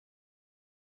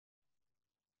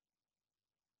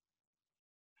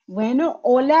Bueno,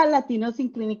 hola Latinos in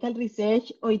Clinical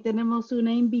Research. Hoy tenemos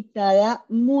una invitada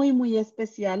muy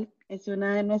especial. Es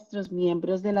una de nuestros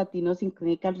miembros de Latinos in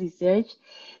Clinical Research.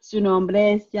 Su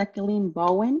nombre es Jacqueline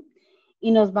Bowen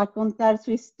y nos va a contar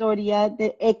su historia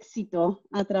de éxito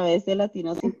a través de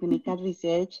Latinos in Clinical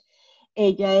Research.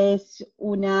 Ella es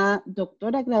una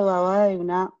doctora graduada de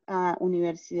una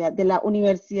universidad, de la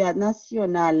Universidad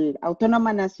Nacional,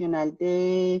 Autónoma Nacional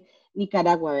de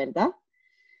Nicaragua, ¿verdad?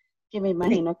 Que me Sí,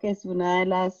 imagino que es una de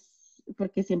las,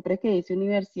 porque siempre que dice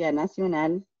Universidad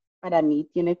Nacional, para mí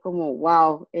tiene como,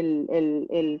 wow,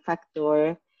 el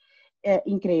factor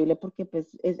increíble, porque pues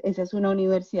esa es una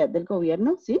universidad del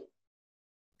gobierno, ¿sí?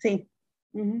 sí.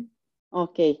 Ujú.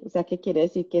 Ok, o sea que quiere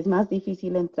decir que es más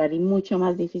difícil entrar y mucho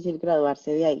más difícil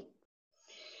graduarse de ahí.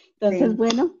 Entonces, Sí.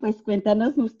 bueno, pues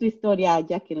cuéntanos tu historia,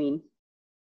 Jacqueline.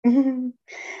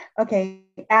 Ok.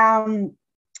 am,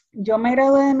 yo me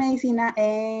gradué de medicina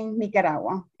en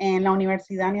Nicaragua, en la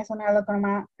Universidad Nacional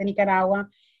Autónoma de Nicaragua,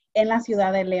 en la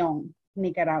ciudad de León,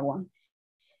 Nicaragua.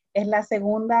 Es la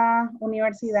segunda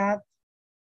universidad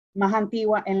más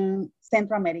antigua en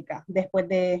Centroamérica, después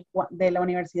de la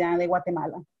Universidad de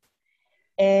Guatemala. Wow.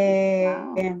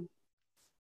 Eh,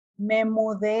 Me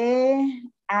mudé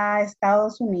a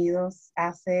Estados Unidos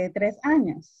hace 3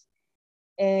 años.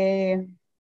 Eh,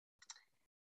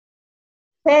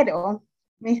 Pero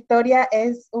mi historia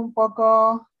es un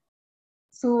poco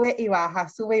sube y baja,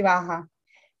 sube y baja.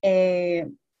 Eh,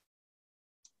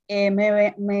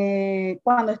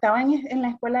 Cuando estaba en la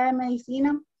escuela de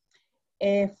medicina,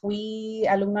 fui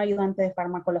alumno ayudante de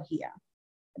farmacología.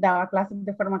 Daba clases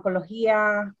de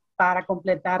farmacología para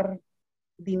completar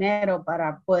dinero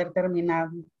para poder terminar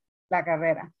la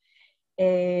carrera.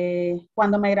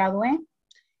 Cuando me gradué,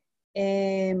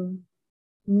 eh,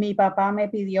 mi papá me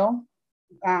pidió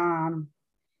um,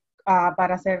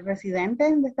 para ser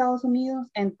residente de Estados Unidos,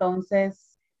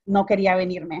 entonces no quería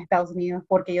venirme a Estados Unidos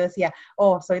porque yo decía,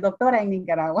 oh, soy doctora en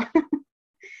Nicaragua.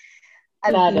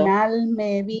 al Claro. final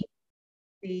me vi,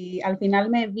 Al final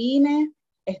me vine,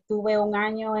 estuve un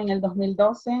año en el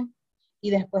 2012 y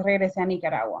después regresé a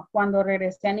Nicaragua. Cuando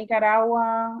regresé a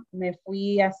Nicaragua, me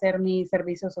fui a hacer mi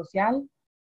servicio social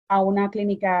a una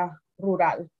clínica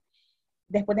rural.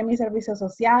 Después de mi servicio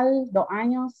social, 2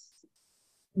 años,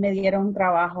 me dieron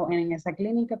trabajo en esa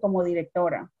clínica como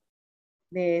directora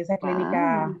de esa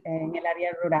clínica Wow. en el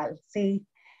área rural. Sí,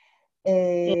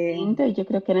 Qué eh, lindo, y yo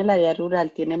creo que en el área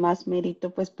rural tiene más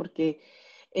mérito, pues porque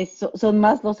son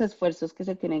más los esfuerzos que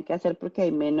se tienen que hacer porque hay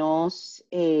hay menos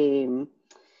menos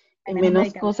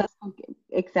medicamentos. cosas,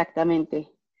 exactamente,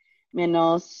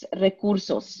 menos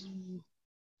recursos.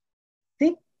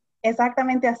 Sí,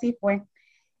 exactamente así fue.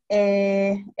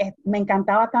 Me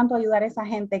encantaba tanto ayudar a esa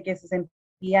gente que se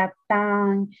sentía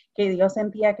que yo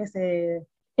sentía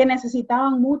que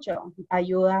necesitaban mucho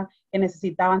ayuda, que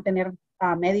necesitaban tener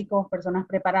médicos, personas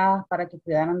preparadas para que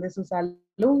cuidaran de su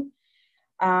salud,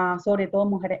 sobre todo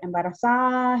mujeres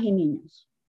embarazadas y niños.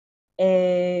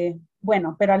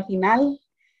 Bueno, pero al final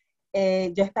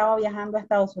yo estaba viajando a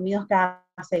Estados Unidos cada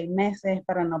 6 meses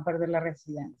para no perder la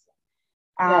residencia.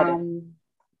 Claro.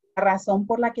 La razón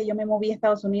por la que yo me moví a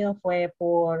Estados Unidos fue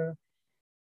por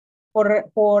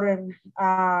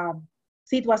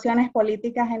situaciones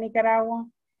políticas en Nicaragua.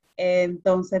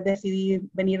 Entonces decidí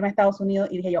venirme a Estados Unidos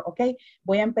y dije yo, ok,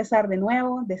 voy a empezar de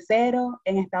nuevo, de cero,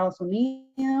 en Estados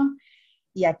Unidos,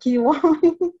 y aquí voy.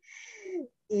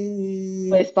 y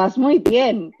Pues vas muy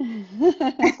bien.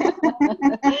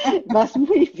 Vas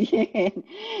muy bien,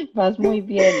 vas muy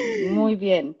bien, muy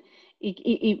bien.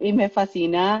 Y me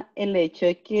fascina el hecho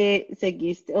de que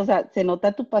seguiste, o sea, se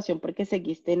nota tu pasión porque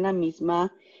seguiste en la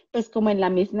misma, pues como en la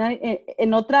misma,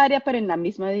 en otra área, pero en la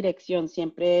misma dirección,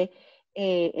 siempre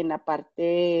en la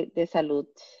parte de salud,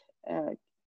 eh,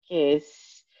 que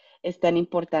es tan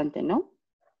importante, ¿no?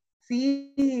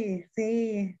 sí,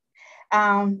 sí.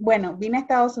 Bueno, vine a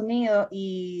Estados Unidos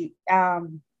y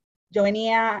yo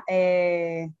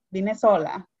vine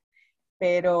sola,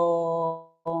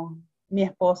 pero mi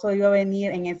esposo iba a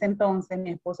venir en ese entonces,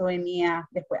 mi esposo venía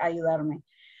después a ayudarme.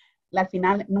 Al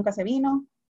final nunca se vino,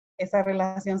 esa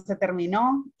relación se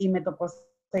terminó y me tocó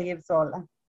seguir sola.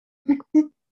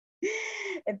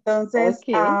 Entonces, Ok,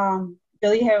 yo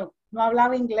dije, no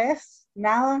hablaba inglés,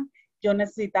 nada, yo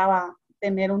necesitaba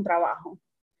tener un trabajo.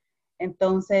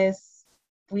 Entonces,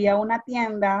 fui a una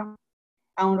tienda,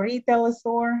 a un retail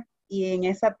store, y en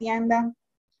esa tienda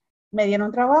me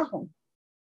dieron trabajo.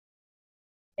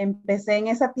 Empecé en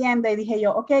esa tienda y dije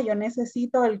yo, ok, yo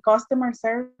necesito el customer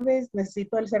service,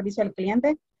 necesito el servicio al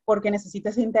cliente, porque necesito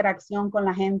esa interacción con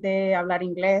la gente, hablar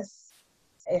inglés,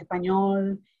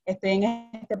 español, estoy en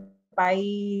este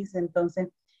país, entonces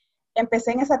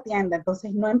empecé en esa tienda,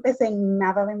 entonces no empecé en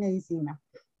nada de medicina,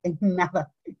 en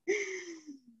nada.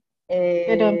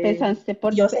 Pero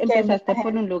Yo sé que hay mucha empezaste por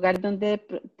gente, un lugar donde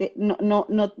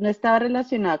no estaba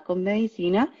relacionada con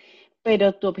medicina,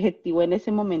 pero tu objetivo en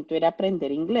ese momento era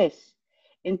aprender inglés.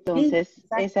 sí, Entonces,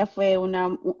 esa exacto. fue una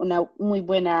muy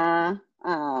buena,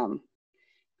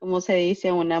 ¿cómo se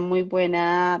dice? Una muy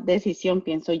buena decisión,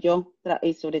 pienso yo,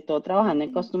 y sobre todo trabajando en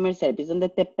Sí, Customer Service, donde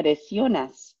te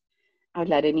presionas a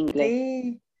hablar en inglés.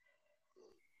 sí.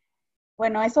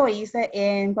 Bueno, eso hice.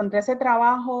 Encontré ese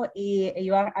trabajo y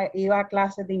iba a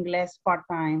clases de inglés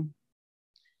part-time.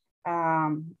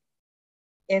 Um,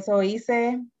 Eso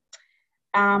hice.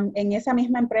 En esa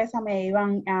misma empresa me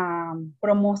iban a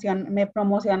me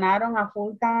promocionaron a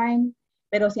full-time,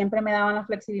 pero siempre me daban la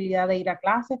flexibilidad de ir a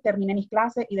clases, terminé mis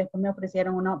clases y después me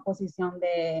ofrecieron una posición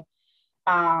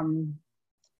um,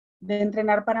 de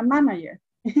entrenar para manager.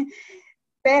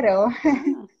 Pero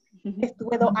Ah.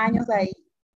 estuve 2 años ahí.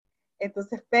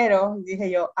 Entonces, pero dije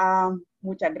yo,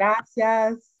 muchas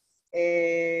gracias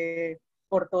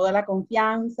por toda la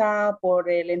confianza, por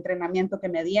el entrenamiento que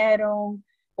me dieron,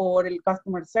 por el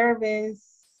customer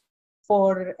service,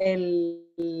 por el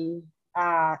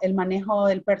manejo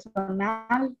del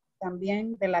personal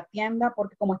también de la tienda,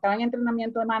 porque como estaba en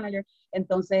entrenamiento de manager,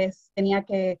 entonces tenía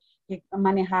que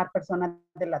manejar personas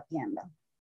de la tienda.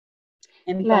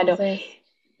 Claro. Entonces,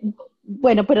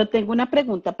 Bueno, pero tengo una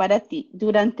pregunta para ti.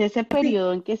 Durante ese sí,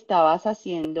 periodo en que estabas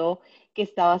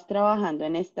trabajando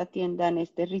en esta tienda, en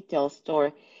este retail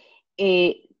store,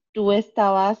 ¿tú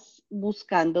estabas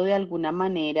buscando de alguna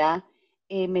manera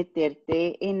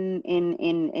meterte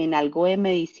en algo de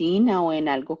medicina o en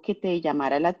algo que te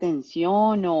llamara la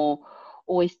atención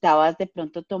o estabas de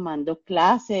pronto tomando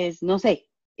clases? No sé.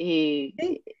 sí.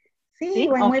 Sí, ¿Sí?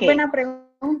 muy Ok. buena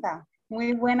pregunta,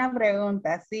 muy buena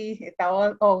pregunta. Sí,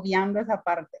 estaba obviando esa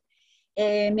parte.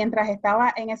 Mientras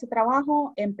estaba en ese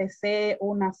trabajo, empecé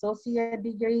un associate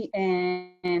degree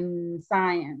en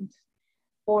science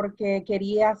porque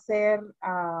quería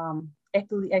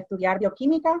estudiar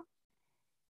bioquímica,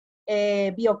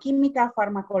 bioquímica,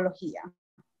 farmacología,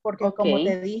 porque Ok. como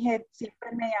te dije,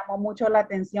 siempre me llamó mucho la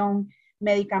atención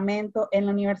medicamentos. En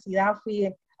la universidad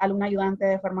fui alumna ayudante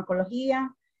de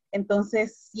farmacología,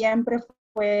 entonces siempre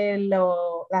fue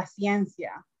la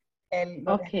ciencia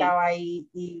lo que Ok. estaba ahí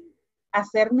y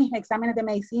hacer mis exámenes de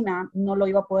medicina no lo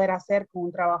iba a poder hacer con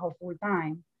un trabajo full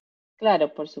time.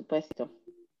 Claro, por supuesto.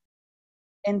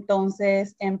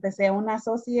 Entonces empecé una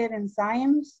Associate in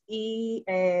Science y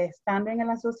estando en el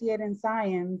Associate in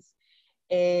Science,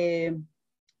 eh,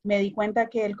 me di cuenta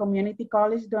que el Community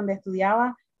College donde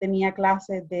estudiaba tenía algunas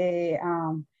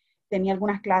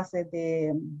clases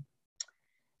de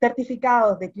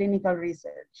certificados de Clinical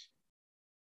Research.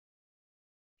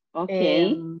 Ok.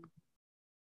 Eh,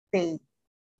 sí,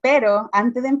 pero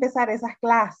antes de empezar esas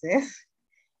clases,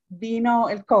 vino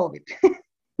el COVID.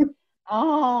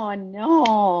 Oh,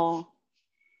 no.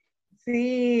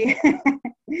 Sí,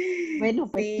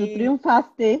 Bueno, pues tú sí,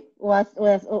 triunfaste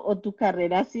o tu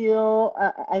carrera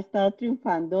ha estado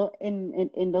triunfando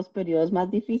en los periodos más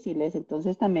difíciles,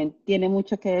 entonces también tiene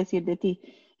mucho que decir de ti.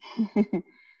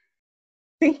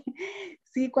 sí,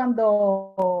 sí,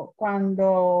 cuando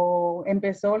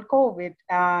empezó el COVID,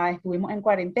 estuvimos en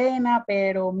cuarentena,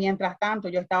 pero mientras tanto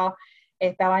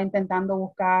estaba intentando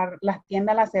buscar, las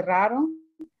tiendas las cerraron,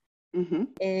 Ujú.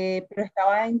 pero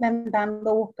estaba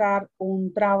intentando buscar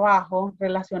un trabajo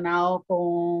relacionado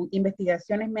con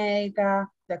investigaciones médicas,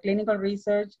 de clinical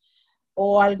research,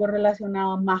 o algo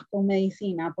relacionado más con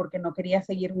medicina, porque no quería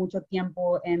seguir mucho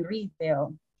tiempo en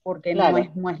retail, porque Claro. es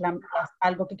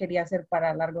algo que quería hacer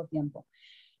para largo tiempo.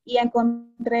 Y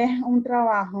encontré un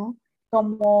trabajo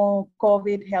como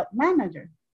COVID Health Manager.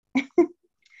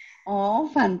 Oh,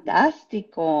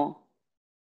 fantástico.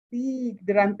 Sí,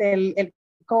 durante el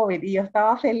COVID, y yo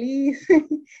estaba feliz.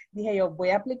 Dije yo, voy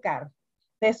a aplicar.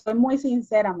 Te soy muy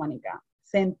sincera, Mónica.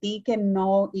 Sentí que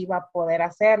no iba a poder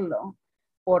hacerlo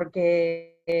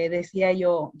porque decía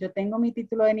yo tengo mi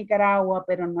título de Nicaragua,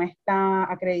 pero no está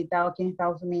acreditado aquí en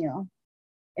Estados Unidos.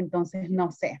 Entonces,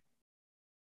 no sé.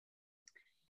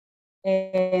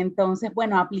 Entonces,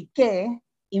 bueno, apliqué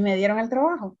y me dieron el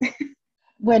trabajo.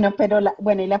 Bueno,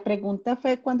 bueno, y la pregunta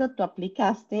fue cuando tú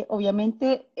aplicaste,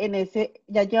 obviamente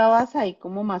ya llevabas ahí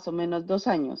como más o menos 2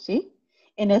 años, ¿sí?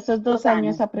 En esos dos Dos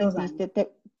años años, 2 años.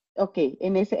 ok,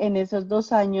 en esos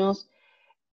 2 años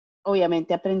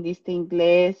obviamente aprendiste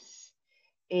inglés,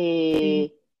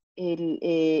 Sí.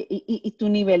 eh, y tu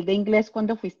nivel de inglés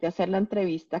cuando fuiste a hacer la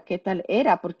entrevista, ¿qué tal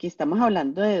era? Porque estamos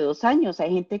hablando de 2 años,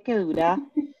 hay gente que dura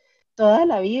toda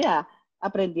la vida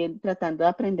tratando de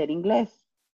aprender inglés.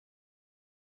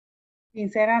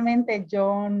 Sinceramente,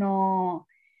 yo no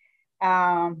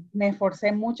me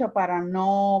esforcé mucho para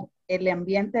no, el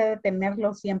ambiente de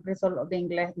tenerlo siempre solo de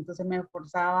inglés, entonces me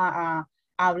esforzaba a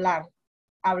hablar,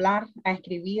 a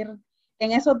escribir.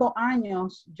 En esos 2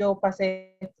 años yo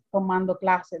pasé tomando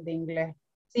clases de inglés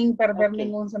sin perder Ok,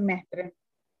 ningún semestre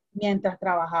mientras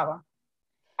trabajaba,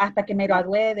 hasta que me ah,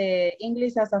 gradué de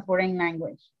English as a Foreign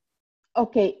Language.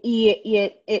 ok.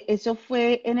 Eso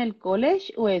fue en el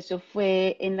college o eso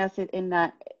fue en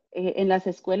en las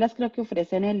escuelas? Creo que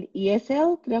ofrecen el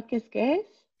ESL, creo que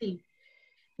es. Sí.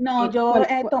 No, yo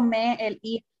tomé el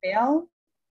EFL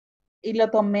y lo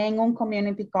tomé en un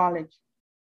community college.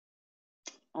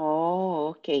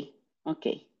 Oh, ok, ok.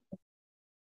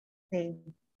 Sí.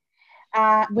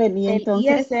 Ah, Bueno, y el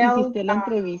entonces ESL, hiciste la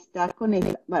entrevista con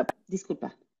esa,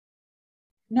 disculpa.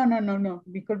 no,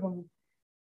 discúlpame.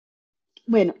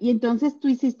 Bueno, y entonces tú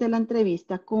hiciste la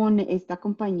entrevista con esta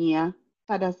compañía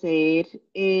para hacer,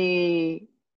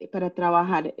 para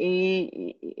trabajar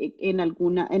en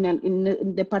en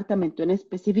un departamento en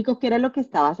específico. ¿Qué era lo que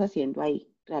estabas haciendo ahí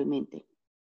realmente?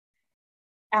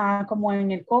 Como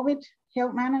en el COVID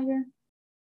Health Manager.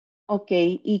 Ok,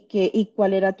 y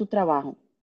cuál era tu trabajo?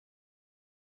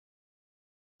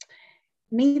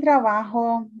 Mi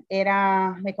trabajo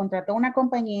era, me contrató una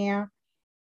compañía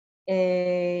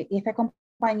y esta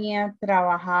compañía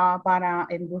trabajaba para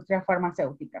industrias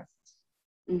farmacéuticas.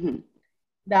 Ujú.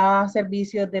 Daba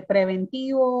servicios de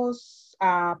preventivos,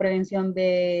 prevención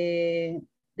de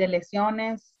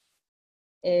lesiones,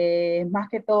 más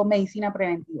que todo medicina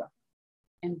preventiva.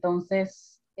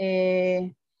 Entonces,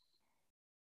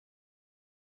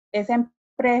 esa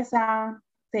empresa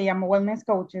se llamó Wellness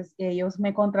Coaches y ellos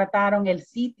me contrataron el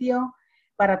sitio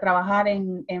para trabajar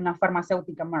en una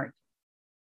farmacéutica Merck.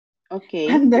 Ok.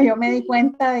 Cuando yo me di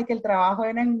cuenta de que el trabajo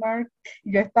era en Merck,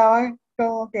 yo estaba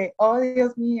como que, oh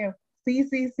Dios mío, sí,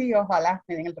 ojalá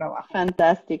me den el trabajo.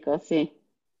 Fantástico, sí.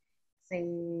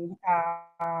 Sí,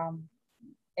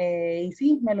 y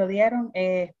sí, me lo dieron.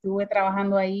 Estuve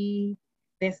trabajando ahí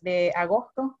desde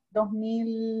agosto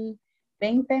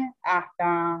 2020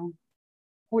 hasta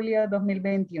julio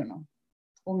 2021,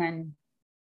 un año.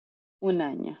 Un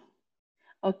año.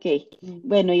 Ok.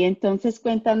 Bueno, y entonces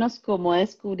cuéntanos cómo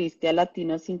descubriste a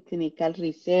Latinos in Clinical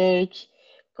Research,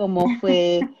 cómo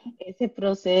fue ese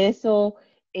proceso.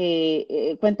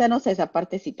 Cuéntanos esa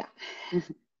partecita.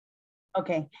 Ok.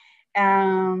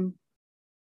 Um,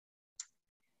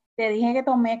 Te dije que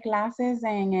tomé clases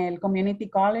en el Community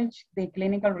College de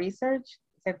Clinical Research,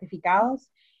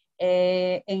 certificados.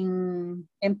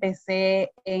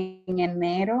 Empecé en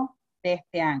enero de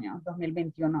este año,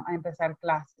 2021, a empezar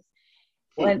clases.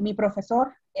 Sí, Mi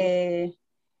profesor, él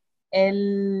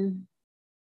él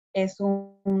es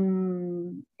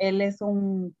un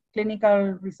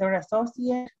Clinical Research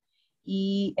Associate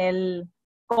y él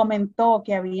comentó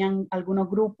que habían algunos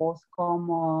grupos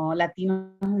como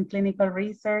Latinos en Clinical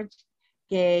Research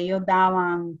que ellos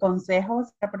daban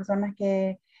consejos a personas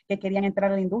que querían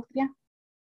entrar a la industria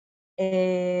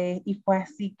y fue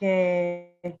así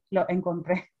que lo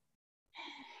encontré.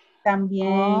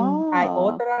 También hay oh,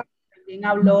 otra, también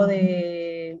habló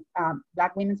de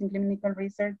Black Women in Clinical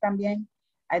Research también,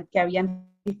 que habían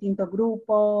distintos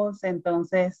grupos,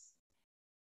 entonces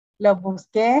los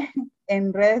busqué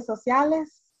en redes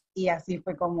sociales y así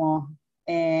fue como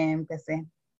empecé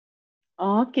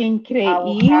oh, qué a buscarlos,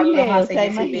 increíble. a O sea,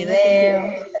 seguir sus imagínate,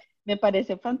 videos. me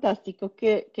parece fantástico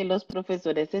que los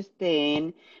profesores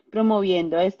estén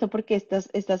promoviendo esto porque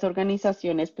estas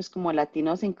organizaciones, pues como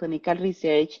Latinos en Clinical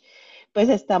Research, pues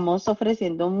estamos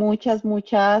ofreciendo muchas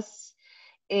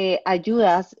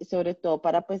ayudas, sobre todo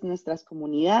para pues nuestras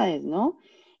comunidades, ¿no?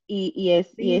 Y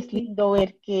es Sí, lindo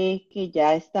ver que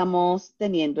ya estamos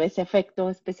teniendo ese efecto,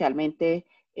 especialmente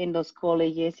en los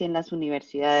colleges y en las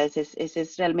universidades. Ese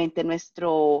es realmente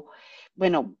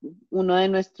bueno, uno de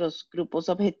nuestros grupos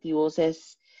objetivos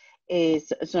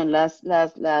son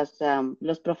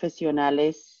los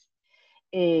profesionales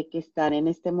que están en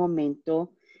este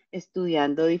momento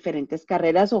estudiando diferentes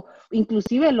carreras o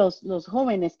inclusive los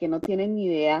jóvenes que no tienen ni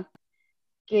idea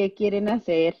qué quieren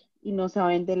hacer y no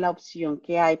saben de la opción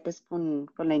que hay pues con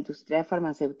la industria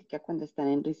farmacéutica cuando están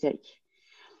en research.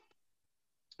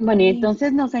 Bueno, y sí,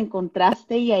 entonces nos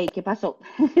encontraste y ahí, ¿qué pasó?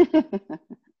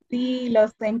 sí,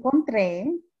 los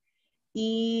encontré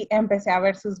y empecé a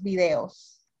ver sus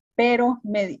videos, pero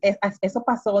eso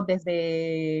pasó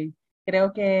desde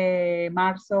creo que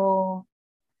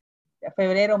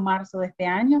febrero, marzo de este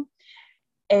año.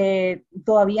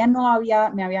 Todavía no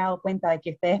me había dado cuenta de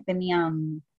que ustedes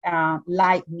tenían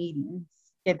live meetings,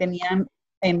 que tenían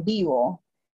en vivo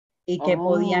y que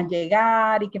podían Oh,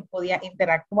 llegar y que podía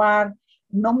interactuar.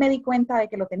 no me di cuenta de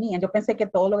que lo tenían. Yo pensé que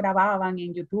todo lo grababan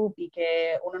en YouTube y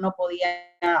que uno no podía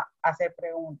hacer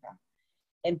preguntas.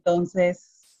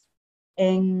 Entonces,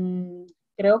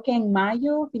 creo que en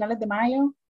mayo, finales de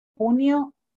mayo,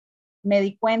 junio, me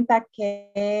di cuenta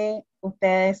que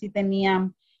ustedes sí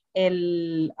tenían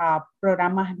el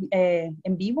programa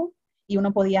en vivo y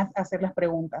uno podía hacer las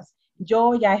preguntas.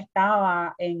 Yo ya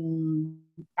estaba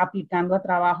aplicando a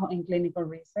trabajo en Clinical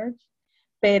Research,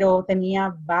 pero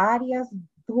tenía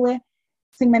tuve,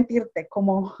 sin mentirte,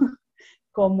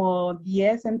 como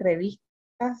 10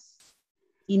 entrevistas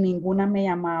y ninguna me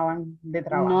llamaban de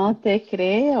trabajo. No te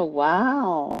creo,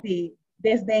 wow. Sí,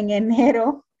 desde en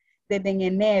enero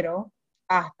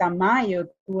hasta mayo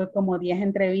tuve como 10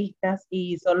 entrevistas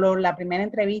y solo la primera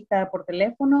entrevista por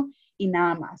teléfono y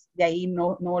nada más. De ahí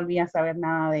no volví a saber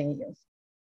nada de ellos.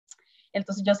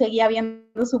 Entonces yo seguía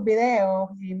viendo sus videos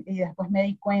y después me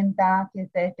di cuenta que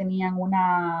ustedes tenían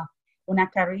una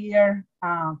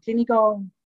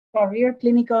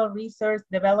Clinical Research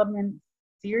Development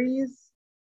Series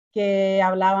que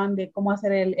hablaban de cómo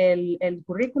hacer el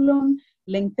currículum,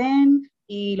 LinkedIn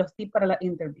y los tips para las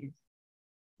interviews.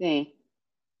 Sí.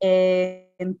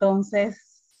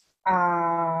 Entonces,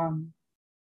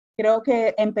 creo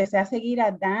que empecé a seguir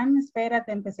a Dan,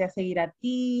 espérate, empecé a seguir a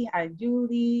ti, a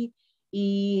Judy,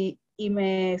 y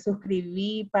me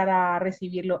suscribí para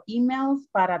recibir los emails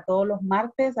para todos los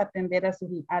martes atender a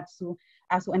su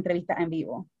entrevista en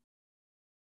vivo.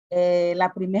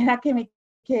 La primera que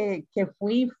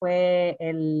fui fue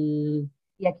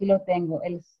y aquí lo tengo,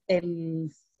 el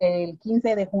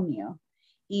 15 de junio.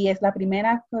 Y es la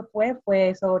primera que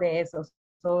fue sobre eso,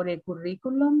 sobre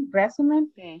currículum,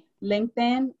 resumen, Sí.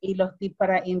 LinkedIn y los tips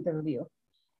para interview.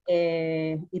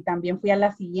 Y también fui a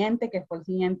la siguiente, que fue el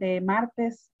siguiente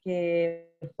martes,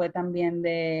 que fue también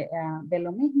de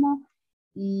lo mismo.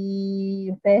 Y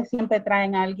ustedes siempre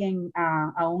traen a alguien,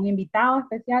 a un invitado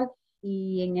especial,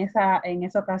 y en esa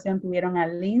ocasión tuvieron a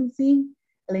Lindsay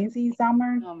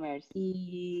Summers, Commerce.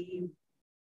 y,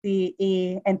 y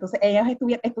entonces ellos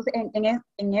estuvieron, entonces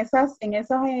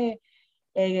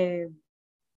eh,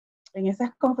 en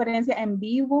esas conferencias en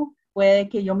vivo fue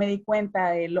que yo me di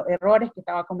cuenta de los errores que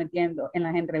estaba cometiendo en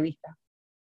las entrevistas,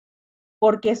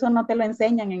 porque eso no te lo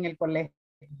enseñan en el colegio,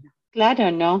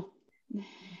 Claro, no. no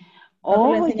te lo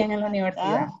Oye, enseñan en la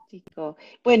universidad. fantástico.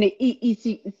 Bueno, y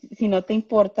si no te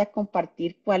importa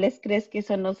compartir, ¿cuáles crees que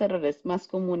son los errores más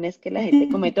comunes que la gente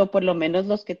comete, o por lo menos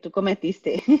los que tú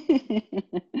cometiste?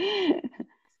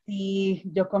 Sí,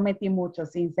 yo cometí mucho,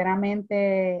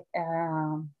 sinceramente.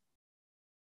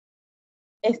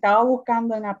 Estaba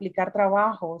buscando en aplicar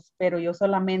trabajos, pero yo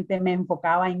solamente me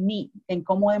enfocaba en mí, en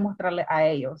cómo demostrarle a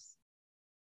ellos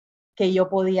que yo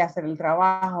podía hacer el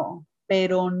trabajo,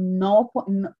 pero no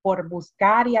por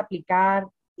buscar y aplicar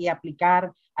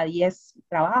a 10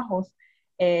 trabajos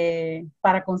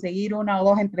para conseguir una o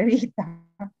dos entrevistas.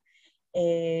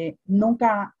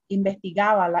 Nunca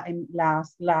investigaba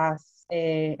las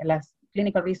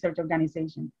Clinical Research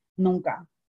Organization, nunca.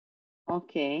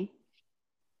 Ok,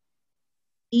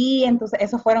 Y entonces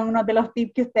esos fueron uno de los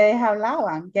tips que ustedes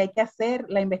hablaban, que hay que hacer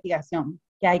la investigación,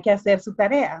 que hay que hacer su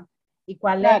tarea. ¿Y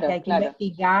cuál es? Que claro,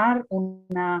 claro,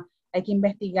 hay que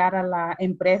investigar a la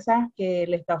empresa que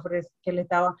le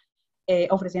estaba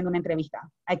ofreciendo una entrevista.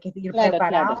 Hay que ir claro, claro.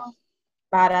 preparado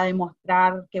para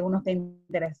demostrar que uno está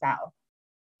interesado.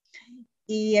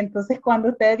 Y entonces cuando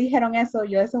ustedes dijeron eso,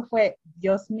 eso fue,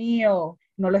 Dios mío,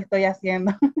 no lo estoy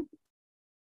haciendo.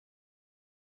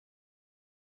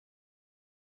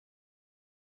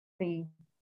 Sí.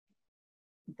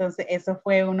 Entonces eso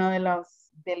fue uno de los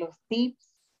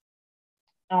tips.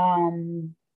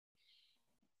 Um,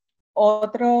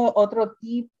 otro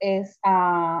tip es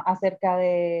acerca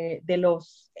de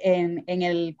en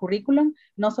el currículum,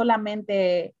 no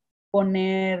solamente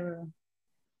poner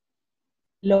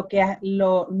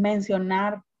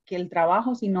mencionar que el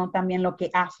trabajo, sino también lo que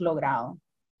has logrado.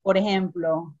 Por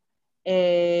ejemplo,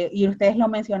 y ustedes lo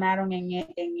mencionaron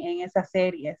en esas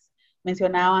series,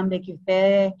 mencionaban de que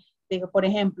ustedes, por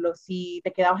ejemplo, si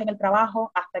te quedabas en el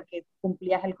trabajo hasta que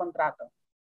cumplías el contrato.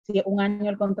 Si un año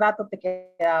el contrato, te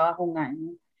quedabas un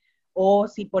año. O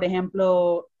si, por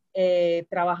ejemplo,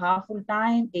 trabajaba full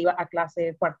time e iba a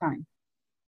clase part time.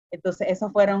 Entonces,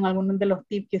 esos fueron algunos de los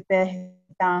tips que ustedes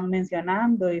estaban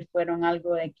mencionando y fueron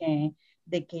algo de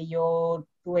que yo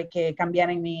tuve que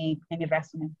cambiar en mi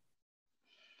resumen.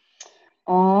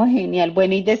 Oh, genial.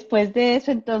 Bueno, y después de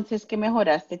eso, entonces, ¿qué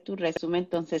mejoraste tu resumen?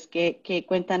 Entonces,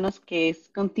 cuéntanos qué es,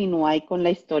 continúa ahí con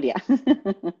la historia.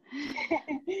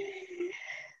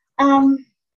 Um,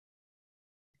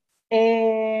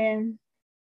 eh,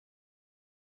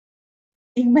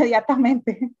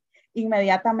 inmediatamente,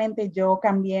 inmediatamente yo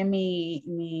cambié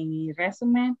mi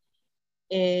resumen.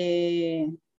 Eh,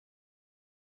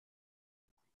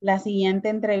 la siguiente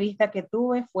entrevista que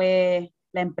tuve fue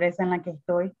la empresa en la que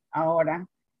estoy ahora,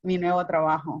 mi nuevo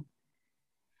trabajo.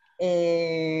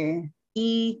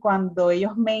 Y cuando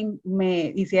ellos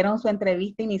me hicieron su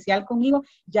entrevista inicial conmigo,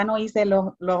 ya no hice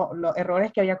los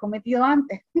errores que había cometido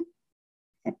antes.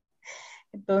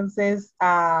 Entonces,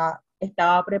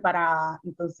 estaba preparada.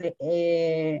 Entonces,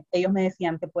 ellos me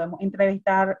decían, te podemos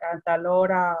entrevistar a tal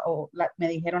hora, o me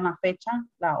dijeron la fecha,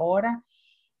 la hora,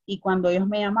 y cuando ellos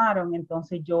me llamaron,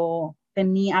 entonces yo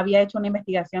había hecho una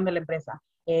investigación de la empresa,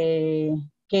 qué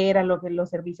eran los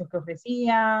servicios que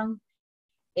ofrecían,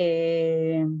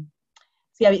 eh,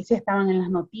 si estaban en las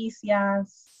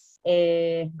noticias,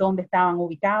 dónde estaban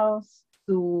ubicados,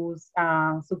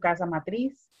 su casa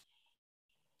matriz.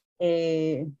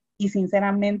 Y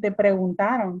sinceramente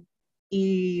preguntaron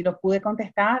y los pude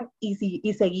contestar y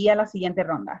seguía la siguiente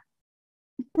ronda.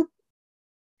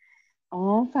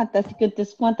 Oh, fantástico.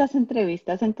 Entonces, ¿cuántas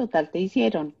entrevistas en total te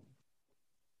hicieron?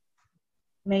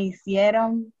 Me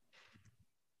hicieron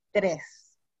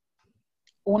 3,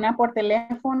 una por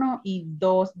teléfono y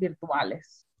 2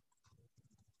 virtuales.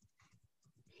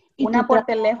 ¿Y Una tu por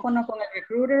trabajo? teléfono con el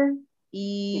recruiter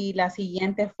y la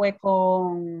siguiente fue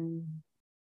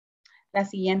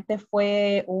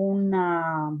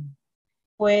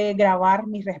grabar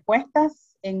mis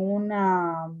respuestas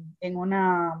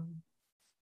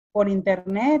por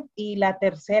internet, y la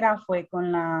tercera fue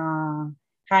con la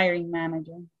hiring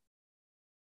manager.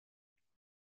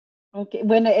 Okay.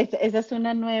 Bueno, esa es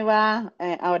una nueva,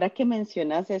 ahora que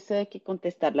mencionas eso de que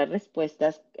contestar las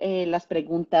respuestas, las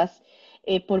preguntas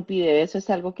por video, eso es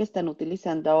algo que están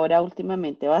utilizando ahora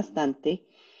últimamente bastante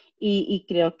y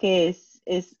creo que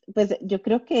pues yo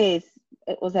creo que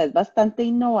o sea, es bastante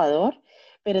innovador,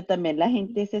 pero también la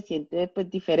gente se siente pues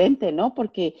diferente, ¿no?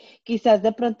 Porque quizás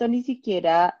de pronto ni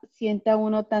siquiera sienta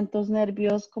uno tantos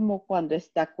nervios como cuando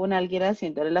está con alguien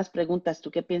haciéndole las preguntas. ¿Tú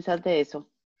qué piensas de eso?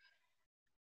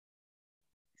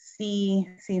 Sí,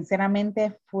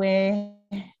 sinceramente fue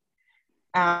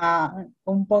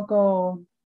un poco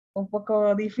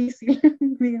difícil,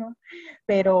 digo,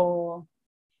 pero,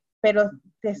 pero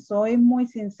te soy muy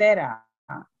sincera,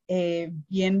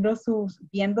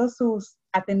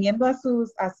 atendiendo a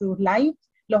sus lives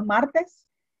los martes,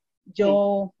 Sí.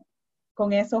 yo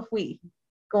con eso fui.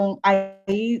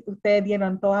 Ahí ustedes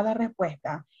dieron todas las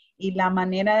respuestas, y la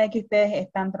manera de que ustedes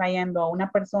están trayendo a una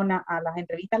persona a las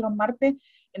entrevistas los martes,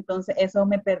 entonces eso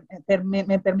me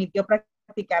permitió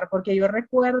practicar, porque yo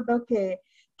recuerdo que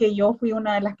yo fui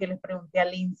una de las que les pregunté a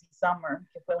Lindsay Summer,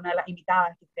 que fue una de las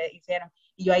invitadas que ustedes hicieron,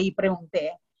 y yo ahí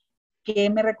pregunté, ¿qué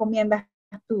me recomiendas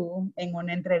tú en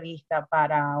una entrevista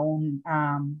para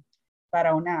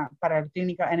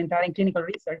entrar en clinical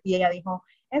research? Y ella dijo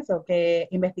eso, que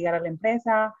investigar a la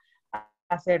empresa,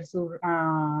 hacer su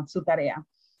tarea.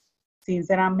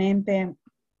 Sinceramente,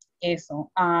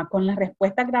 eso. Con las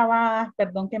respuestas grabadas,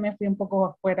 perdón que me fui un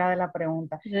poco fuera de la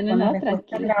pregunta, No, no, con las no, respuestas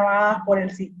tranquila. grabadas por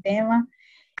el sistema,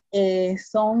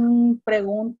 son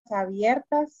preguntas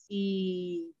abiertas,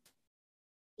 y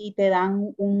te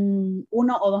dan 1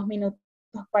 o 2 minutos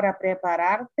para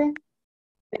prepararte,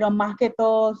 pero más que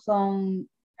todo son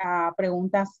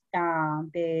preguntas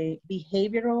de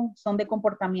behavioral, son de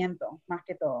comportamiento, más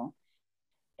que todo,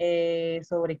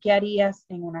 sobre qué harías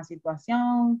en una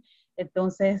situación.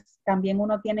 Entonces, también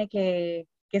uno tiene que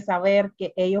saber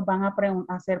que ellos van a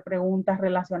hacer preguntas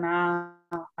relacionadas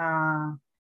a,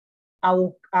 a,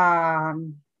 a,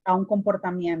 a un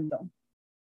comportamiento.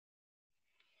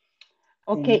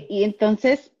 Ok, Sí. y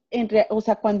entonces, o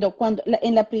sea,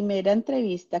 en la primera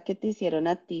entrevista que te hicieron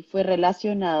a ti fue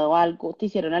relacionado a algo, te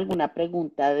hicieron alguna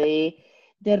pregunta de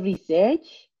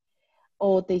research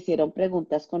o te hicieron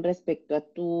preguntas con respecto a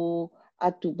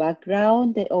tu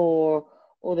background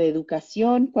o de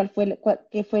educación. ¿Cuál fue,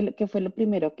 qué fue lo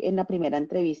primero en la primera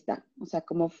entrevista? O sea,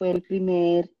 ¿cómo fue el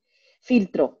primer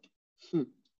filtro? Hmm.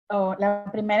 La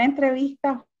primera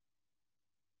entrevista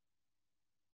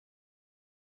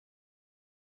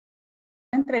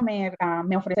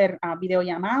me ofrecer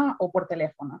videollamada o por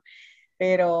teléfono,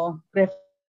 pero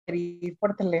preferí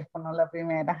por teléfono la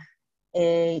primera.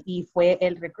 Y fue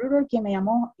el recruiter quien me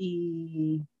llamó,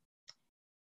 y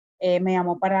me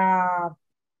llamó para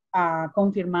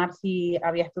confirmar si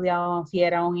había estudiado, si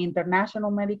era un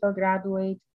International Medical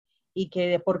Graduate, y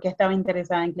que por qué estaba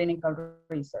interesada en Clinical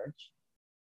Research.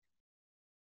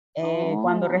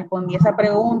 Cuando Oh. respondí esa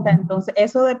pregunta, entonces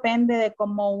eso depende de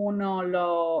cómo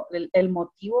el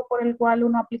motivo por el cual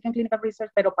uno aplica en Clinical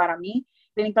Research, pero para mí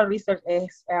Clinical Research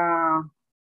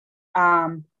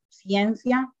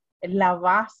ciencia, es la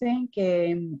base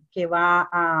que va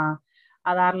a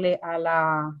darle a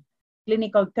la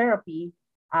clinical therapy,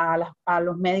 a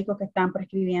los médicos que están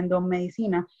prescribiendo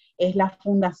medicina, es la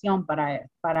fundación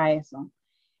para eso.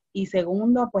 Y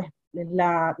segundo, pues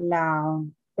la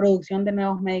producción de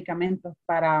nuevos medicamentos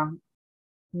para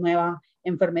nuevas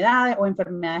enfermedades o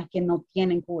enfermedades que no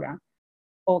tienen cura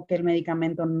o que el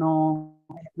medicamento no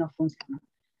funciona.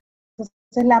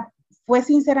 Entonces, fue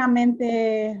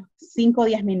sinceramente 5 o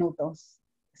 10 minutos.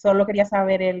 Solo quería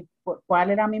saber cuál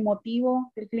era mi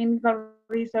motivo del clinical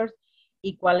research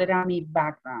y cuál era mi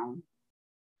background.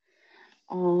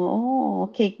 Oh,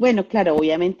 ok. Bueno, claro,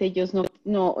 obviamente ellos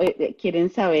no quieren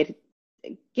saber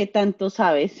qué tanto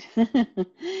sabes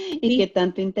y qué Sí,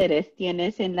 tanto interés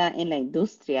tienes en la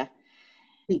industria.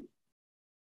 sí.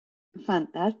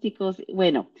 Fantásticos.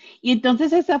 Bueno, y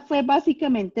entonces esa fue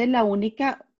básicamente la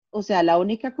única, o sea, la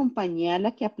única compañía a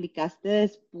la que aplicaste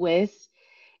después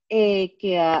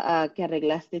que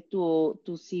arreglaste tu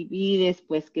CV,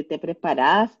 después que te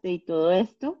preparaste y todo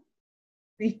esto.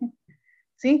 Sí,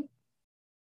 sí,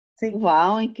 sí,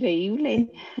 Wow, increíble.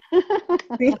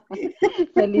 sí,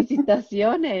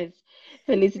 Felicitaciones. sí.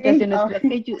 Felicitaciones. Oh. Creo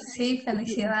que Sí,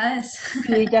 felicidades.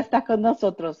 Judy ya está con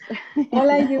nosotros.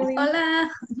 Hola, Judy. Hola.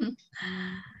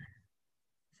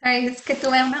 Sorry, es que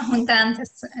tuve una junta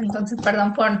antes, entonces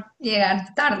perdón por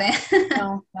llegar tarde.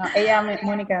 No,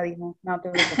 Mónica dijo, no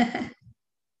te preocupes.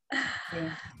 Sí.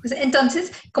 Pues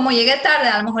entonces, como llegué tarde,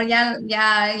 a lo mejor ya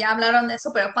hablaron de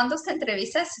eso, pero ¿cuántas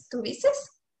entrevistas tuviste?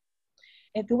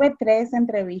 Tuve 3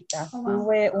 entrevistas. Oh, wow.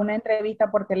 Tuve una entrevista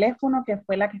por teléfono, que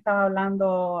fue la que estaba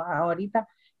hablando ahorita,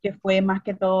 que fue más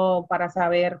que todo para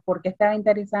saber por qué estaba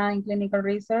interesada en clinical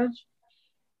research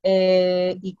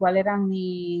y cuáles eran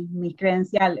mis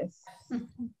credenciales.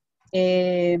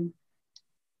 Eh,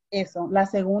 Eso. La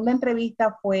segunda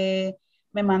entrevista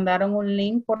me mandaron un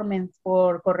link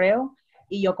por correo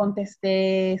y yo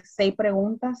contesté 6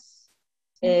 preguntas,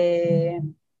 eh,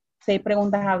 6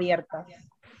 preguntas abiertas.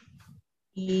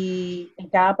 Y en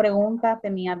cada pregunta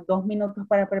tenía 2 minutos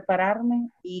para prepararme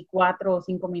y 4 o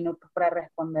 5 minutos para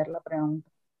responder la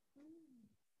pregunta.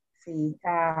 Sí,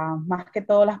 más que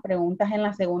todo las preguntas en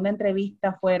la segunda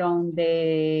entrevista fueron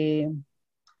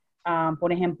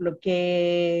por ejemplo,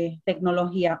 qué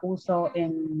tecnología uso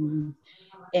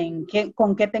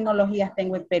con qué tecnologías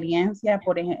tengo experiencia.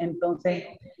 Entonces,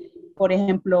 por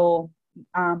ejemplo,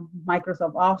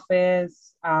 Microsoft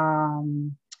Office,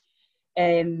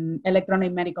 en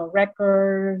Electronic Medical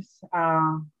Records,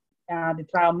 the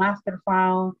Trial Master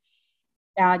File.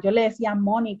 Yo le decía a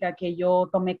Mónica que yo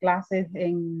tomé clases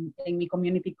en mi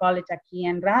community college aquí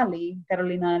en Raleigh,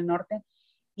 Carolina del Norte,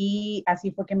 y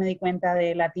así fue que me di cuenta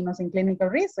de Latinos in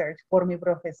Clinical Research por mi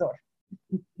profesor.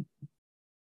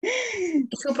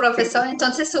 Su profesor,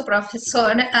 entonces su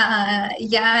profesor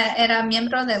ya era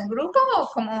miembro del grupo o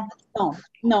cómo?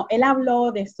 No, él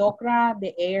habló de SOCRA,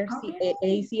 de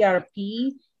ACRP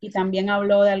y también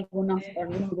habló de algunos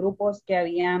grupos que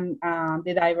habían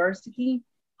de diversity,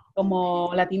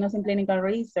 como Latinos in Clinical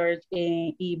Research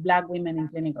y Black Women in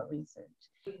Clinical Research.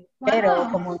 Wow. Pero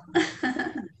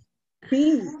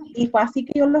sí, y fue así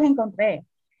que yo los encontré.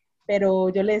 Pero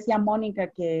yo le decía a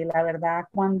Mónica que la verdad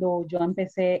cuando yo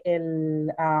empecé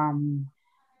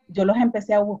yo los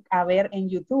empecé a ver en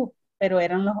YouTube, pero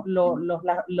eran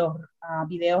los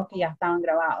videos que ya estaban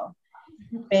grabados.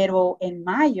 Pero en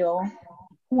mayo,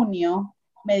 junio,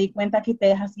 me di cuenta que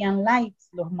ustedes hacían lives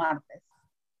los martes.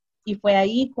 Y fue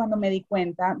ahí cuando me di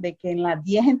cuenta de que en las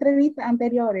 10 entrevistas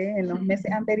anteriores, en los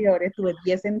meses anteriores, tuve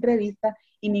 10 entrevistas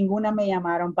y ninguna me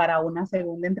llamaron para una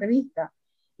segunda entrevista.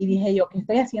 Y dije yo, ¿qué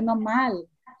estoy haciendo mal?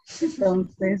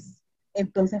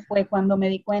 Entonces fue cuando me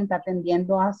di cuenta,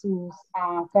 atendiendo a sus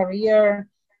career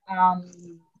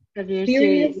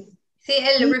series. Sí,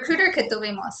 el recruiter que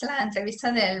tuvimos, la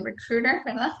entrevista del recruiter,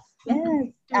 ¿verdad?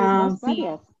 Yes.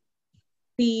 Varias.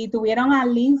 Sí, tuvieron a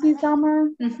Lindsay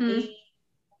Summer Uh-huh. y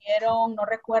tuvieron, no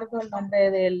recuerdo el nombre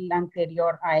del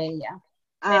anterior a ella,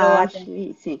 pero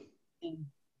Sí, sí.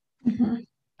 Uh-huh.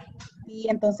 y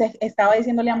entonces estaba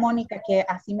diciéndole a Mónica que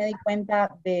así me di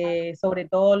cuenta de sobre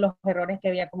todo los errores que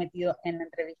había cometido en la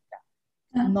entrevista.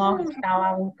 No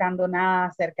estaba buscando nada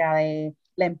acerca de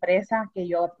la empresa que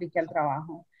yo apliqué al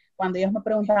trabajo. Cuando ellos me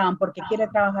preguntaban, ¿por qué quiere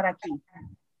trabajar aquí?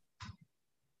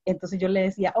 Entonces yo le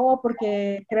decía,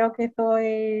 porque creo que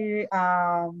estoy,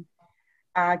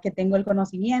 que tengo el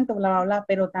conocimiento, bla, bla, bla,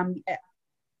 pero también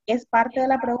es parte de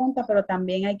la pregunta, pero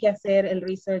también hay que hacer el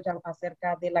research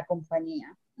acerca de la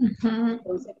compañía. Uh-huh.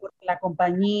 Entonces, porque la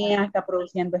compañía está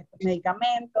produciendo estos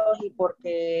medicamentos y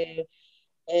porque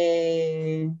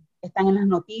están en las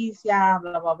noticias,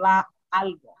 bla, bla, bla,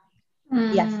 algo.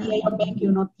 Y así ellos ven que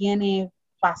uno tiene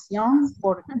pasión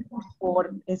por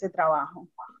ese trabajo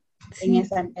en Sí.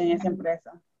 esa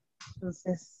empresa.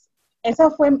 Entonces, esa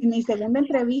fue mi segunda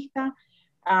entrevista.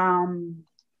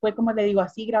 Fue, como le digo,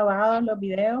 así grabados los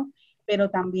videos, pero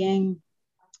también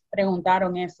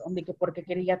preguntaron eso, de que por qué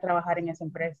quería trabajar en esa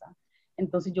empresa.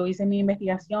 Entonces yo hice mi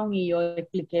investigación y yo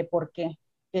expliqué por qué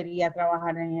quería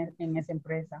trabajar en esa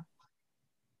empresa.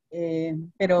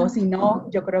 Pero si no,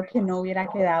 yo creo que no hubiera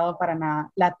quedado para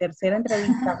nada. La tercera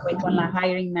entrevista fue con la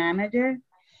hiring manager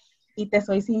y te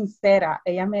soy sincera,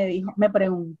 ella me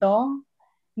preguntó,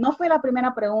 no fue la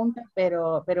primera pregunta,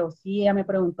 pero sí ella me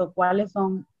preguntó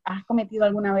 ¿has cometido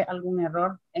alguna vez algún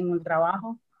error en el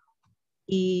trabajo?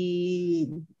 Y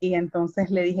entonces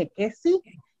le dije que sí,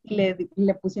 y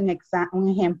le puse un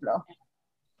ejemplo.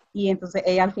 Y entonces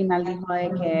ella al final dijo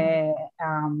de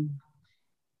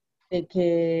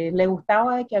que le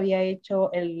gustaba de que había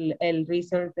hecho el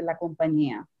research de la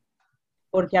compañía,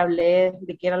 porque hablé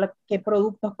de qué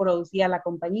productos producía la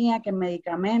compañía, qué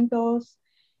medicamentos,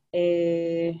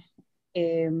 eh,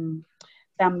 eh,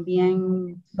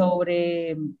 también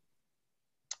sobre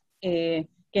que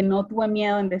no tuve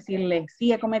miedo en decirle,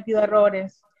 sí he cometido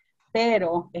errores,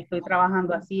 pero estoy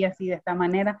trabajando así, así, de esta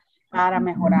manera para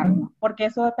mejorarlo, porque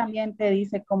eso también te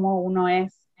dice cómo uno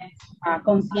es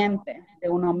consciente de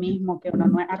uno mismo, que uno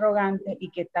no es arrogante y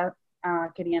que está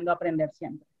queriendo aprender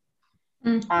siempre.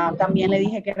 También le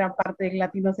dije que era parte de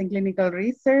Latinos in Clinical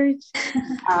Research,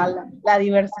 la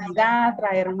diversidad,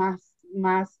 traer más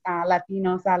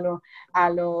latinos a los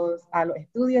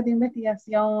estudios de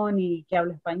investigación y que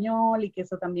hable español y que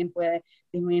eso también puede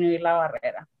disminuir la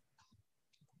barrera.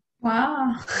 Wow.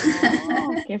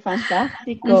 Oh, qué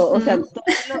fantástico. O sea,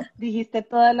 dijiste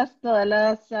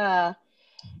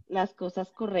las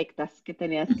cosas correctas que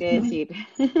tenías que decir.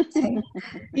 Sí.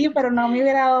 Sí, pero no me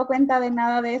hubiera dado cuenta de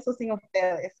nada de eso sin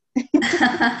ustedes.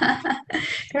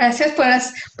 Gracias,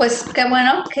 pues qué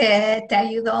bueno que te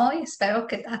ayudó y espero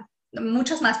que a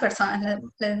muchas más personas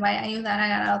les vaya a ayudar a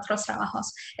ganar otros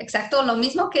trabajos. Exacto, lo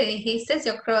mismo que dijiste,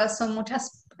 yo creo que son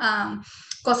muchas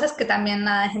cosas que también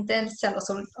la gente se los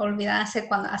olvida hacer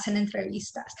cuando hacen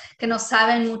entrevistas, que no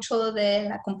saben mucho de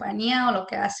la compañía o lo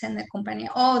que hacen de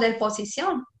compañía o de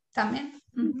posición también.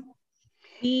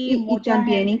 Y Y mucha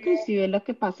también gente, inclusive lo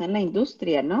que pasa en la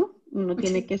industria, ¿no? Uno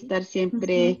tiene que Sí. estar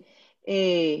siempre,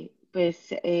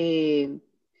 pues,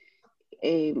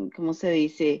 ¿cómo se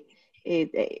dice?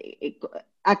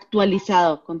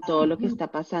 Actualizado con todo lo que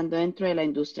está pasando dentro de la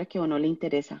industria que a uno le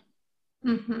interesa.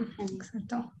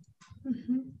 Exacto.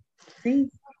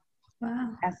 sí,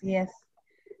 Wow. así es,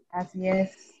 así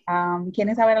es.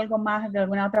 ¿Quieren saber algo más de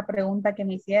alguna otra pregunta que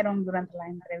me hicieron durante la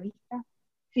entrevista?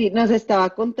 Sí, nos estaba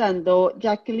contando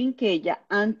Jacqueline que ella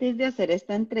antes de hacer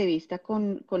esta entrevista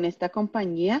con esta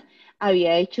compañía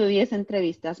había hecho 10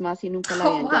 entrevistas más y nunca la Oh,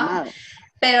 habían wow. llamado.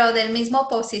 Pero del mismo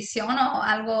posición o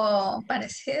algo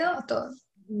parecido, todo.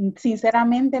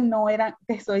 Sinceramente no eran,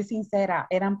 te soy sincera,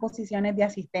 eran posiciones de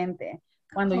asistente.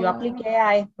 Cuando yo Oh, apliqué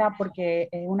a esta, porque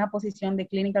es una posición de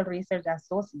Clinical Research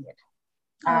Associate,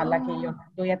 a la que yo oh.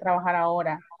 voy a trabajar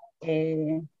ahora,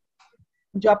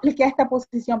 yo apliqué a esta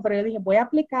posición, pero yo dije, voy a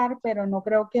aplicar, pero no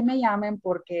creo que me llamen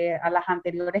porque a las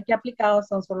anteriores que he aplicado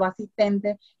son solo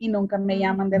asistentes y nunca me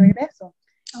llaman de regreso.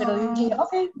 Pero dije, Oh.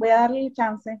 ok, voy a darle el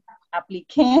chance.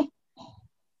 Apliqué,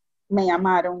 me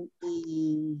llamaron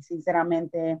y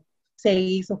sinceramente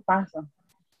seguí sus pasos.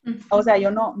 O sea,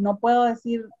 yo no puedo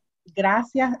decir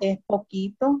gracias, es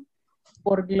poquito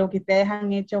por lo que ustedes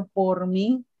han hecho por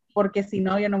mí, porque si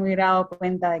no, yo no me hubiera dado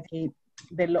cuenta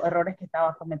de los errores que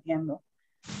estaba cometiendo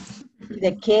y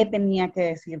de qué tenía que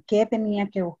decir, qué tenía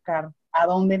que buscar, a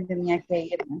dónde tenía que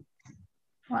ir.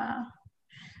 Wow.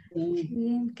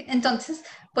 Sí. Entonces,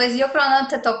 pues yo creo no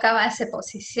te tocaba esa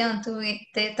posición,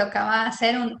 te tocaba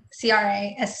hacer un CRA,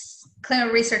 es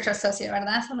Clinical Research Associate,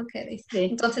 ¿verdad? Eso es lo que dice. Sí.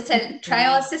 Entonces, el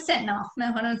Trial Assistant, no,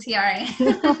 mejor un CRA.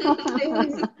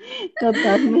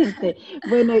 Totalmente.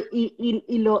 Bueno,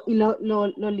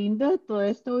 lo lindo de todo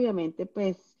esto, obviamente,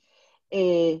 pues,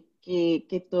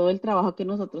 que todo el trabajo que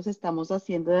nosotros estamos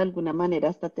haciendo de alguna manera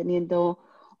está teniendo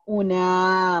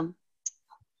una,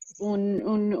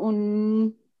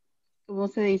 un, ¿cómo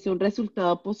se dice? Un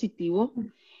resultado positivo.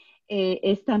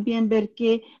 Es también ver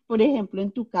que, por ejemplo,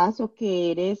 en tu caso,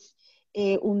 que eres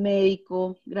un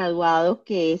médico graduado,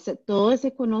 que es todo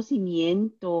ese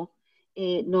conocimiento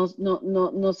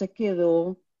no se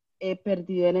quedó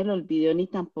perdido en el olvido ni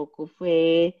tampoco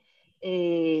fue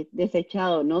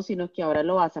desechado, ¿no? Sino que ahora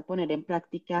lo vas a poner en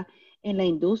práctica en la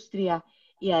industria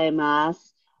y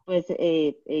además, pues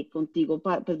contigo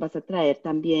pues vas a traer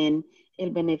también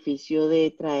el beneficio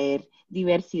de traer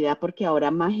diversidad, porque ahora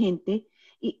más gente,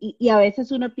 y a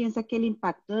veces uno piensa que el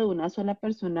impacto de una sola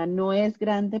persona no es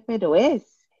grande, pero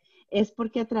es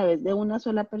porque a través de una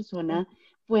sola persona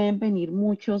pueden venir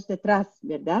muchos detrás,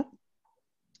 ¿verdad?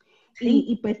 Sí,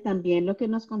 Y pues también lo que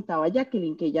nos contaba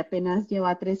Jacqueline, que ella apenas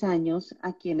lleva 3 años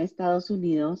aquí en Estados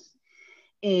Unidos,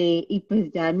 y pues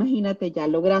ya imagínate, ya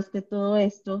lograste todo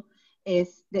esto,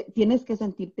 tienes que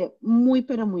sentirte muy,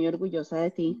 pero muy orgullosa de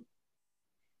ti,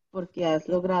 porque has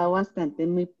sí, logrado bastante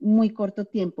en muy, muy corto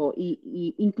tiempo,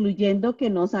 y incluyendo que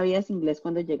no sabías inglés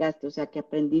cuando llegaste, o sea, que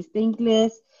aprendiste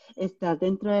inglés, estás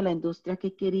dentro de la industria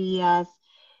que querías,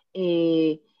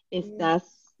 eh, sí.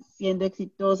 estás siendo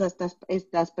exitosa,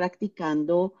 estás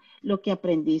practicando lo que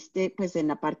aprendiste pues en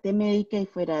la parte médica y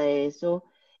fuera de eso,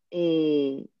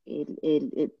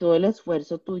 todo el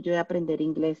esfuerzo tuyo de aprender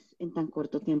inglés en tan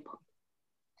corto tiempo.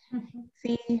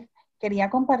 Sí, quería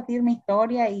compartir mi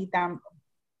historia y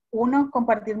uno,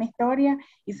 compartir mi historia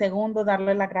y segundo,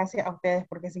 darle las gracias a ustedes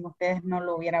porque sin ustedes no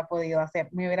lo hubiera podido hacer.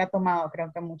 Me hubiera tomado creo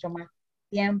que mucho más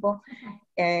tiempo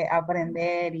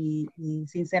aprender y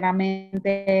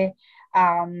sinceramente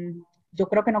yo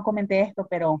creo que no comenté esto,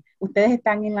 pero ustedes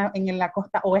están en la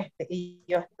costa oeste y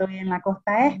yo estoy en la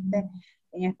costa este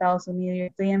en Estados Unidos. Yo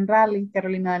estoy en Raleigh,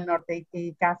 Carolina del Norte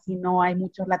y casi no hay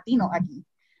muchos latinos aquí.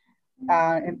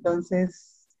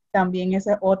 Entonces, también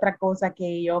esa es otra cosa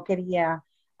que yo quería,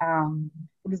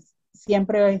 pues,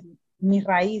 siempre mis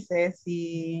raíces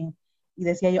y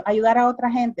decía yo, ayudar a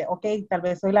otra gente, ok, tal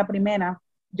vez soy la primera,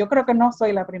 yo creo que no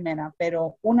soy la primera,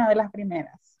 pero una de las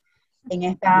primeras en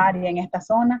esta área, en esta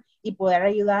zona, y poder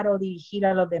ayudar o dirigir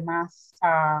a los demás,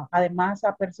 además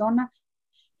a personas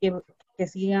que, que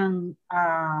sigan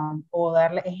o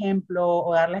darles ejemplo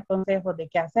o darles consejos de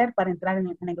qué hacer para entrar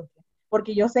en esta negocio.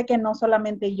 Porque yo sé que no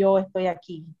solamente yo estoy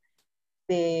aquí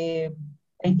de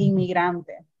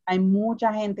inmigrante, hay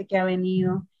mucha gente que ha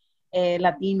venido,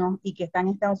 latinos, y que están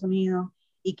en Estados Unidos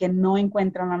y que no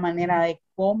encuentran la manera de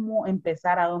cómo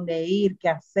empezar, a dónde ir, qué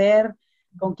hacer,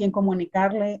 con quién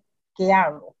comunicarle, qué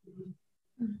hago.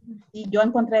 Y yo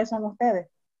encontré eso en ustedes.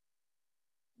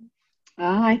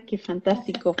 Ay, qué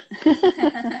fantástico.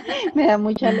 Me da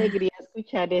mucha alegría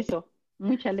escuchar eso,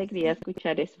 mucha alegría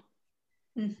escuchar eso.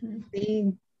 Ujú.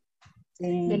 Sí,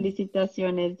 sí,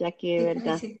 Felicitaciones, Jackie, de Sí,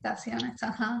 verdad. felicitaciones,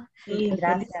 ajá. sí, Muchas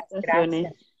gracias, felicitaciones.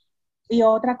 gracias. Y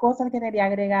otra cosa que quería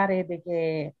agregar es de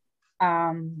que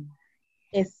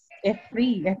es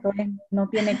free, no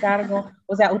tiene cargo,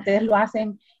 o sea, ustedes lo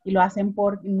hacen y lo hacen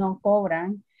por, no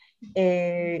cobran.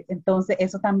 Entonces,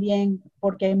 eso también,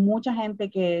 porque hay mucha gente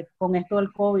que con esto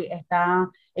del COVID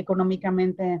está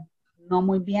económicamente no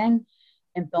muy bien,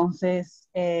 entonces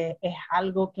es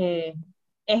algo que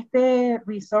este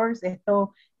resource,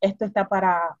 esto está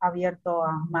para abierto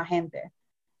a más gente.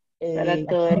 Para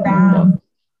todo Aquí el está mundo.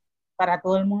 para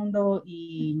todo el mundo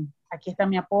y aquí está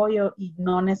mi apoyo y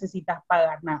no necesitas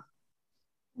pagar nada.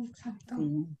 Exacto.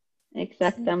 Sí. Sí.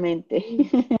 Exactamente.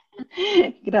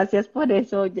 Gracias por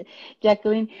eso,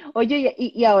 Jacqueline. Oye,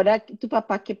 y ahora tu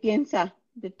papá, ¿qué piensa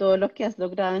de todo lo que has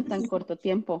logrado en tan corto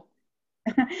tiempo?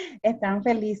 Están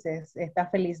felices, está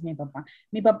feliz mi papá.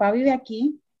 Mi papá vive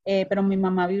aquí, pero mi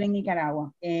mamá vive en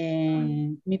Nicaragua.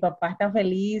 Mi papá está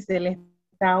feliz, él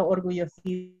está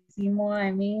orgullosísimo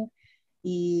de mí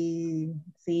y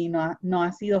sí, no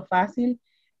ha sido fácil,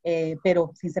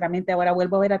 pero sinceramente ahora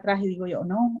vuelvo a ver atrás y digo yo,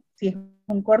 no, si es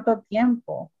un corto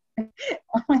tiempo.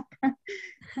 Oh my God.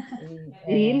 Sí,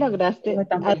 Sí, ellos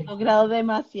están has felices. logrado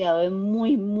demasiado en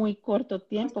muy, muy corto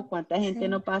tiempo. ¿Cuánta gente Sí.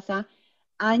 no pasa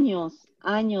años,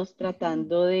 años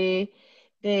tratando de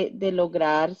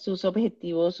lograr sus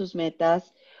objetivos, sus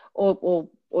metas? O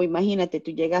imagínate,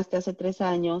 tú llegaste hace 3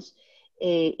 años,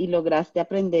 y lograste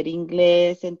aprender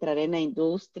inglés, entrar en la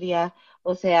industria,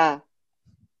 o sea,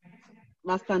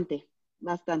 bastante,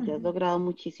 bastante, has Ujú. logrado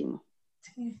muchísimo.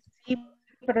 Sí. Sí,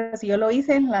 pero si yo lo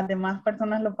hice, las demás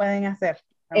personas lo pueden hacer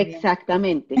también.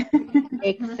 Exactamente, Sí,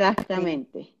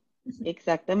 exactamente,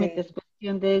 exactamente. Es sí,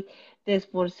 cuestión de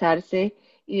esforzarse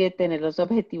y de tener los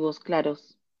objetivos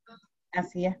claros.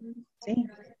 así es. Sí,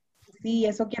 sí,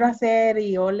 eso quiero hacer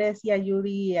y yo le decía a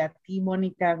Yuri y a ti,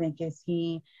 Mónica, de que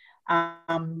sí,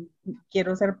 am,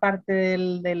 quiero ser parte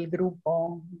del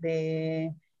grupo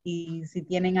y si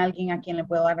tienen alguien a quien le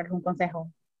puedo dar algún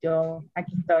consejo, yo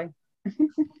aquí estoy.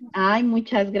 Ay,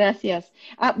 muchas gracias.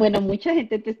 Ah, bueno, mucha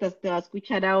gente te va a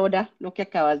escuchar ahora lo que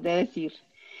acabas de decir.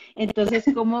 Entonces,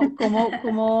 ¿cómo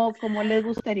les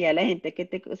gustaría a la gente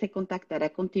que se contactara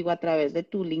contigo a través de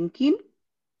tu LinkedIn?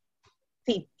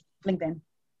 Sí, LinkedIn.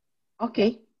 Ok,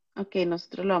 ok,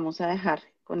 nosotros lo vamos a dejar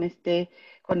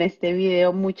con este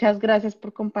video. Muchas gracias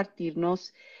por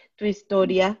compartirnos tu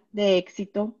historia de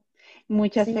éxito.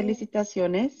 Muchas Sí.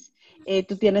 felicitaciones.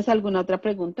 ¿Tú tienes alguna otra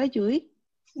pregunta, Judy?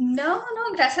 No,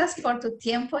 gracias por tu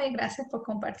tiempo y gracias por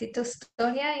compartir tu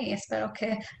historia y espero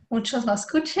que muchos lo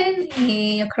escuchen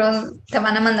y yo creo te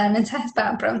van a mandar mensajes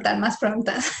para preguntar más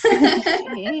preguntas.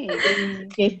 Sí,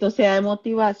 que esto sea de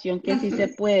motivación, que sí se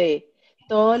puede.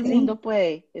 Todo el Sí, mundo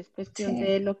puede. Es cuestión Sí.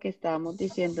 de lo que estábamos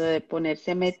diciendo, de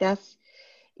ponerse metas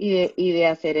y de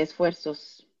hacer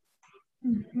esfuerzos.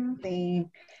 Ujú. sí,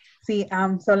 sí,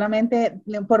 solamente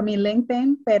por mi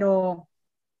LinkedIn, pero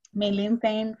mi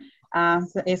LinkedIn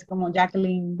es como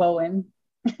Jacqueline Bowen.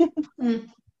 Mm,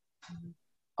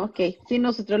 Ok, sí,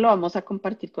 nosotros lo vamos a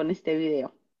compartir con este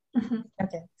video. ujú.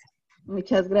 Okay.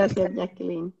 Muchas gracias,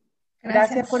 Jacqueline.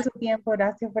 Gracias por Gracias. su tiempo,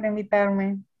 gracias por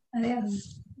invitarme.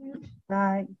 Adiós.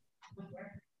 Bye.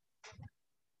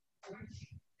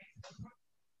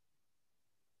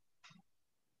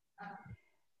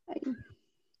 Ay,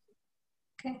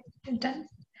 Okay, you're done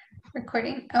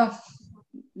recording. Oh.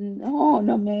 no,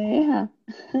 no me deja.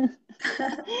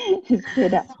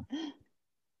 Espera.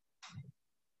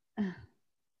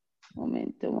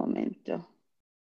 Momento, momento.